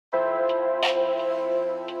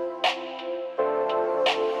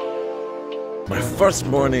My first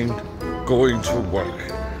morning going to work.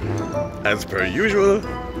 As per usual,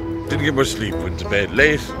 didn't get much sleep, went to bed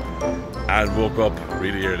late and woke up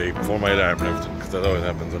really early before my alarm and everything, because that always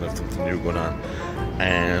happens when I have something new going on.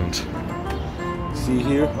 And see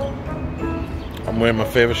here, I'm wearing my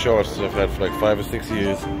favourite shorts that I've had for like 5 or 6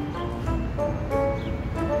 years.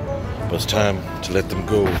 But it's time to let them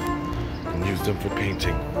go and use them for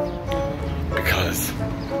painting, because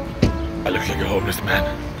I look like a homeless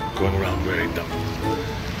man going around wearing them.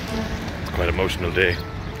 It's quite an emotional day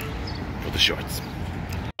for the shorts.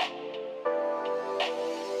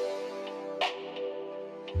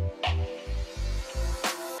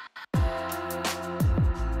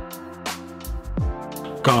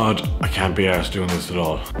 God, I can't be arsed doing this at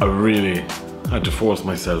all. I really had to force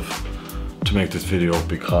myself to make this video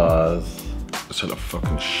because it's had a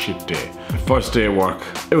fucking shit day. My first day at work,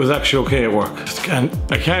 it was actually okay at work.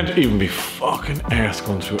 I can't even be fucking arsed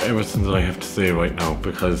going through everything that I have to say right now,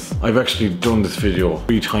 because I've actually done this video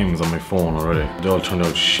 3 times on my phone already. They all turned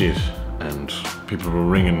out shit, and people were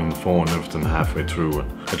ringing on the phone and everything halfway through,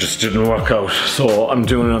 and it just didn't work out. So I'm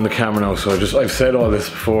doing it on the camera now, so I've said all this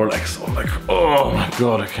before, like, so I'm like, oh my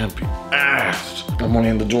God, I can't be arsed. I'm only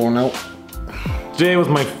in the door now. Today was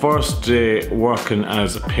my first day working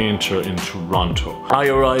as a painter in Toronto. I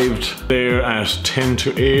arrived there at 10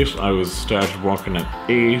 to 8. I started working at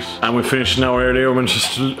 8, and we finished an hour earlier. We went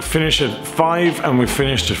to finish at 5 and we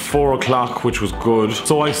finished at 4 o'clock, which was good.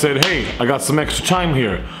 So I said, hey, I got some extra time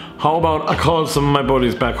here. How about I called some of my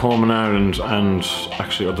buddies back home in Ireland and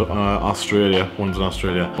actually Australia. One's in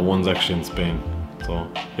Australia and one's actually in Spain.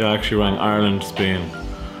 So yeah, I actually rang Ireland, Spain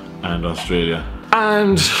and Australia.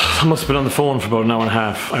 And I must have been on the phone for about an hour and a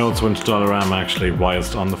half. I also went to Dollarama actually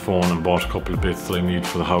whilst on the phone and bought a couple of bits that I need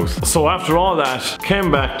for the house. So after all that,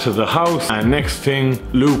 came back to the house, and next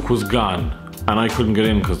thing, Luke was gone. And I couldn't get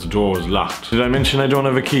in because the door was locked. Did I mention I don't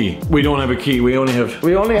have a key? We don't have a key, we only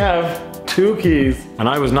have 2 keys. And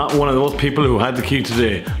I was not one of those people who had the key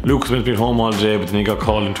today. Luke was meant to be home all day, but then he got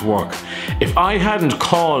called into work. If I hadn't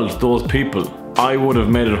called those people, I would have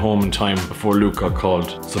made it home in time before Luke got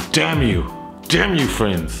called. So damn you. Damn you,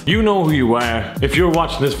 friends. You know who you are. If you're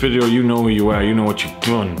watching this video, you know who you are. You know what you've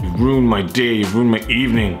done. You've ruined my day. You've ruined my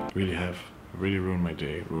evening. You really have. Really ruined my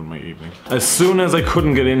day. Ruined my evening. As soon as I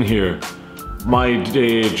couldn't get in here, my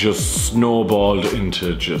day just snowballed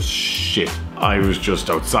into just shit. I was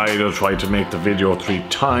just outside. I tried to make the video 3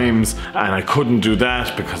 times and I couldn't do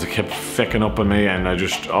that because it kept fecking up on me, and I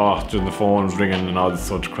just, then the phone was ringing and all this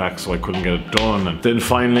such crack, so I couldn't get it done. And then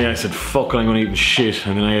finally I said, fuck it, I'm gonna eat shit.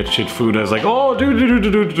 And then I ate shit food. I was like, oh,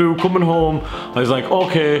 coming home. I was like,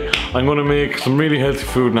 okay, I'm gonna make some really healthy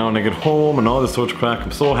food now, and I get home and all this such crack.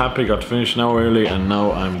 I'm so happy, got to finish an hour early, and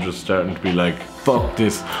now I'm just starting to be like, fuck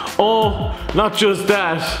this. Oh, not just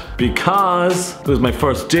that, because it was my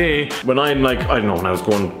first day. When I'm like, I don't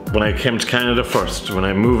know, when I came to Canada first, when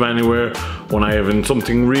I move anywhere, when I have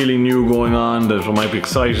something really new going on that I might be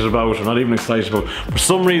excited about or not even excited about, for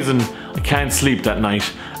some reason I can't sleep that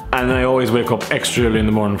night, and I always wake up extra early in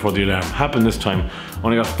the morning before the alarm. Happened this time.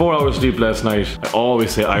 Only got 4 hours sleep last night. I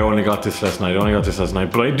always say I only got this last night, I only got this last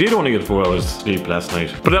night, but I did only get 4 hours sleep last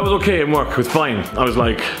night. But that was okay in work, it was fine. I was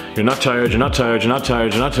like, you're not tired, you're not tired, you're not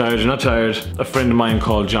tired, you're not tired, you're not tired. A friend of mine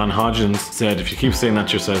called John Hodgins said, if you keep saying that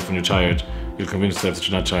to yourself when you're tired, you'll convince yourself that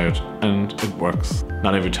you're not tired. And it works.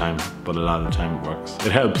 Not every time, but a lot of the time it works.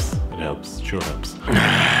 It helps, it sure helps.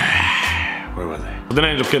 Where was I? But then I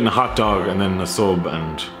ended up getting a hot dog and then a sub,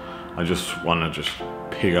 and I just want to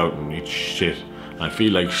pig out and eat shit. I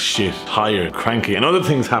feel like shit, tired, cranky, and other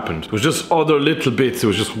things happened. It was just other little bits. It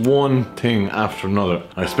was just one thing after another.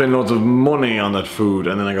 I spent loads of money on that food,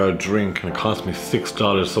 and then I got a drink, and it cost me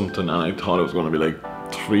 $6 something, and I thought it was going to be like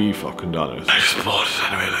 $3 fucking. I just bought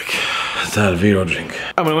it anyway, like, it's a Vero drink.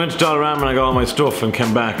 And when I went to Dollarama and I got all my stuff and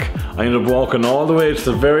came back, I ended up walking all the way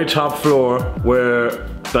to the very top floor where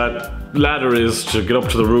that ladder is to get up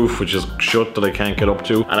to the roof, which is shut, that I can't get up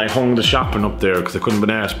to, and I hung the shopping up there because I couldn't be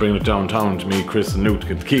arsed bringing it downtown to me, Chris and Luke to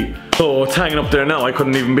get the key. So it's hanging up there now. I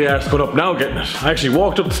couldn't even be arsed going up now getting it. I actually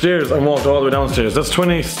walked up the stairs and walked all the way downstairs. That's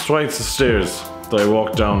 20 flights of stairs that I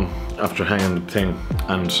walked down after hanging the thing,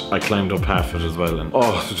 and I climbed up half it as well, and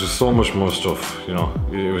there's just so much more stuff, you know.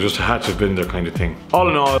 It was just a had to have been there kind of thing. All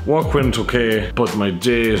in all, work went okay, but my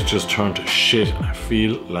day has just turned to shit, and I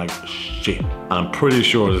feel like shit. And I'm pretty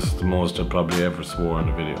sure this is the most I probably ever swore in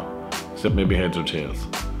a video, except maybe heads or tails.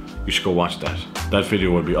 You should go watch that. That video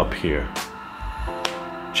will be up here.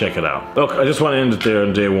 Check it out. Look, I just want to end it there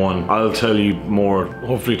on day 1. I'll tell you more.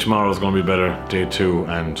 Hopefully tomorrow's going to be better, day 2,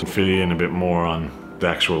 and fill you in a bit more on the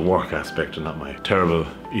actual work aspect and not my terrible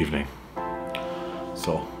evening.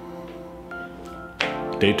 So,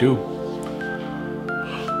 Day 2.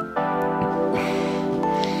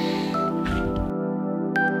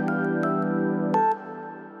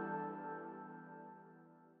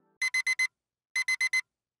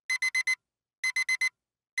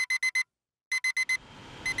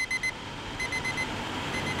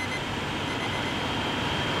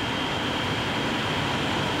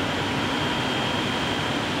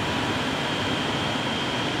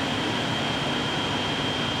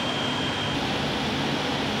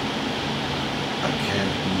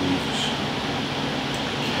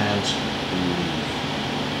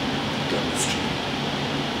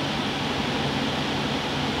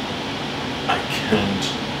 I can't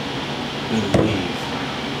believe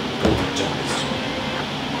what does.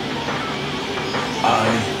 I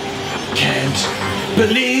can't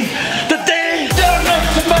believe that they done it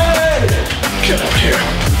to me! Get up here.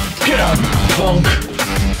 Get up, punk.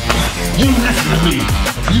 You listen to me.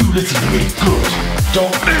 You listen to me good.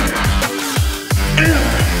 Don't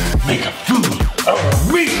make a fool out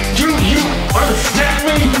of me. Do you understand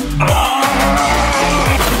me?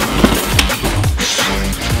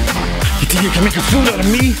 You think you can make a fool out of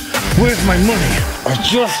me? Where's my money? I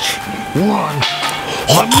just want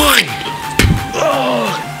my money! Oh,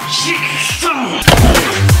 Jesus!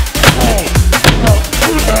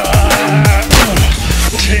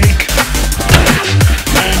 Take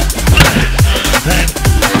that.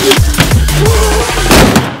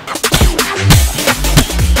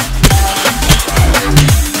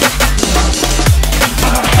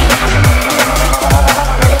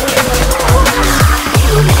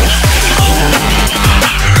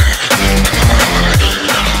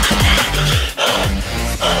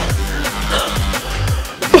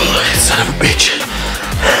 Son of a bitch.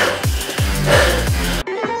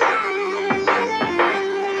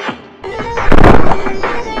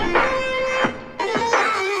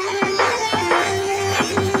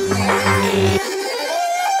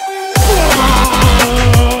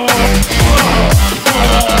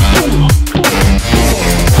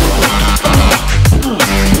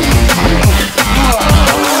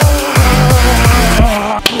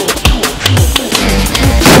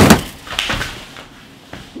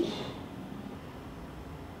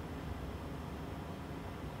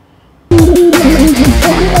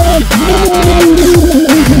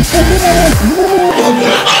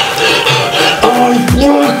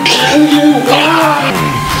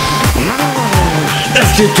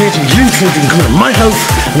 Dating you two can come to my house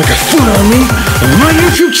and make a fool out of me on my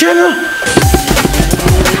YouTube channel?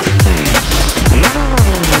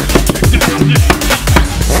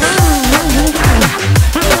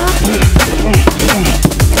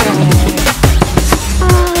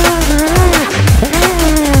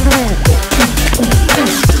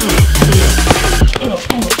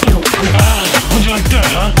 Would you like that,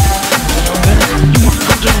 huh? You want to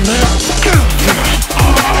go down there?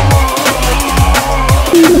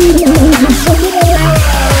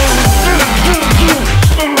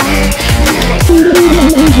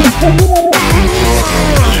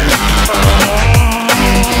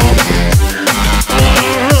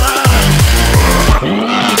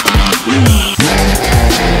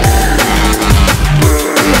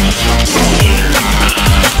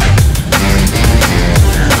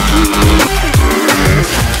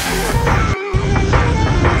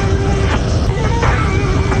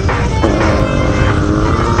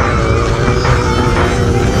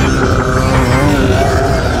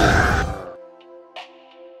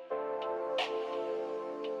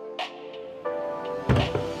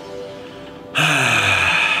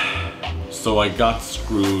 So I got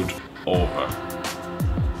screwed over.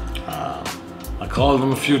 I called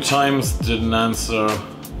them a few times, didn't answer,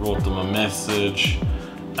 wrote them a message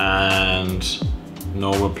and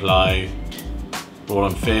no reply. Wrote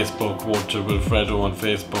on Facebook, wrote to Wilfredo on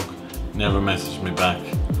Facebook, never messaged me back.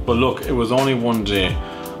 But look, it was only one day.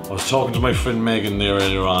 I was talking to my friend Megan there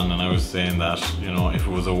earlier on and I was saying that, you know, if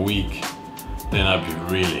it was a week, then I'd be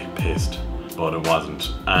really pissed, but it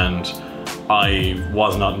wasn't. And I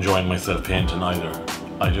was not enjoying myself painting either.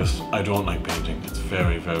 I don't like painting. It's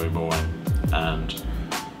very, very boring. And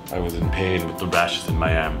I was in pain with the rashes in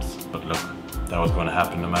my arms. But look, that was going to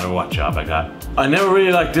happen no matter what job I got. I never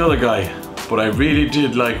really liked the other guy, but I really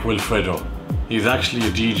did like Wilfredo. He's actually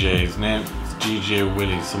a DJ. His name is DJ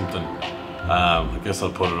Willie something. I guess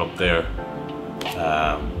I'll put it up there.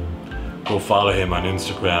 Go follow him on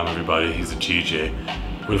Instagram, everybody. He's a DJ.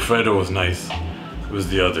 Wilfredo was nice. It was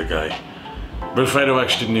the other guy. Wilfredo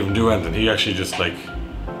actually didn't even do anything. He actually just like,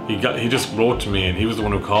 he just wrote to me and he was the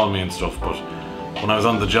one who called me and stuff, but when I was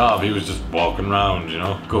on the job, he was just walking around, you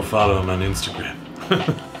know. Go follow him on Instagram.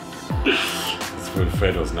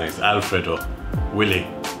 Wilfredo's nice. Alfredo. Willie.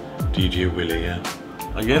 DJ Willie, yeah.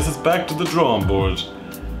 I guess it's back to the drawing board.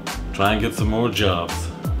 Try and get some more jobs.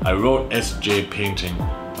 I wrote SJ Painting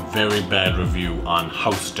a very bad review on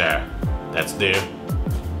Housestar. That's there.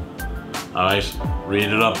 Alright,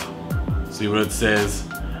 read it up. See what it says.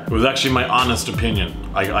 It was actually my honest opinion.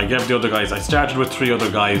 I gave the other guys, I started with 3 other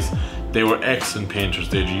guys. They were excellent painters,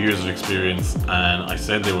 they had years of experience, and I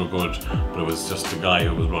said they were good, but it was just the guy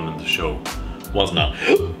who was running the show. Was not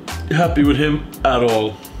happy with him at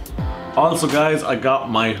all. Also guys, I got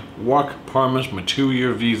my work permit, my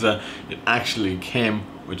 2-year visa. It actually came,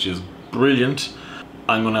 which is brilliant.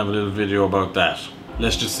 I'm gonna have a little video about that.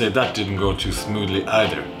 Let's just say that didn't go too smoothly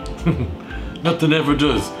either. Nothing ever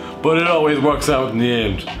does, but it always works out in the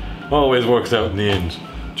end. Always works out in the end.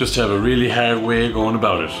 Just have a really hard way of going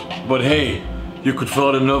about it. But hey, you could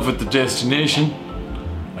fall in love with the destination,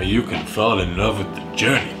 or you can fall in love with the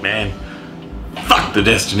journey, man. Fuck the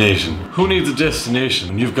destination. Who needs a destination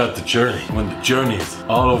when you've got the journey? When the journey is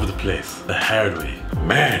all over the place, the hard way.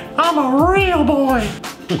 Man, I'm a real boy.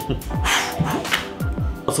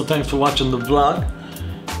 Also, thanks for watching the vlog.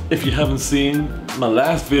 If you haven't seen my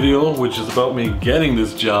last video, which is about me getting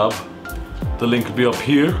this job, the link will be up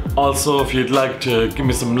here. Also, if you'd like to give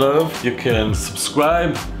me some love, you can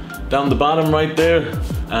subscribe down the bottom right there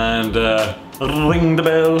and ring the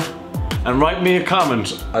bell and write me a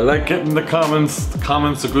comment. I like getting the comments. The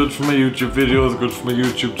comments are good for my YouTube videos, good for my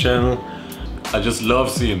YouTube channel. I just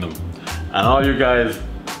love seeing them. And all you guys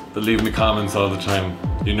that leave me comments all the time,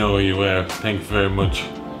 you know who you are. Thank you very much.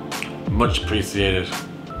 Much appreciated.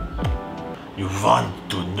 You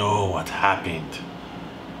want to know what happened?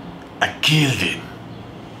 I killed him.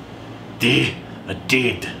 They are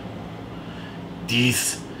dead.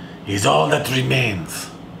 This is all that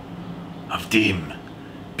remains of them.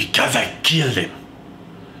 Because I killed them,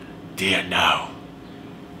 they are now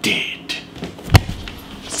dead.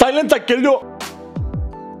 Silence, I killed you!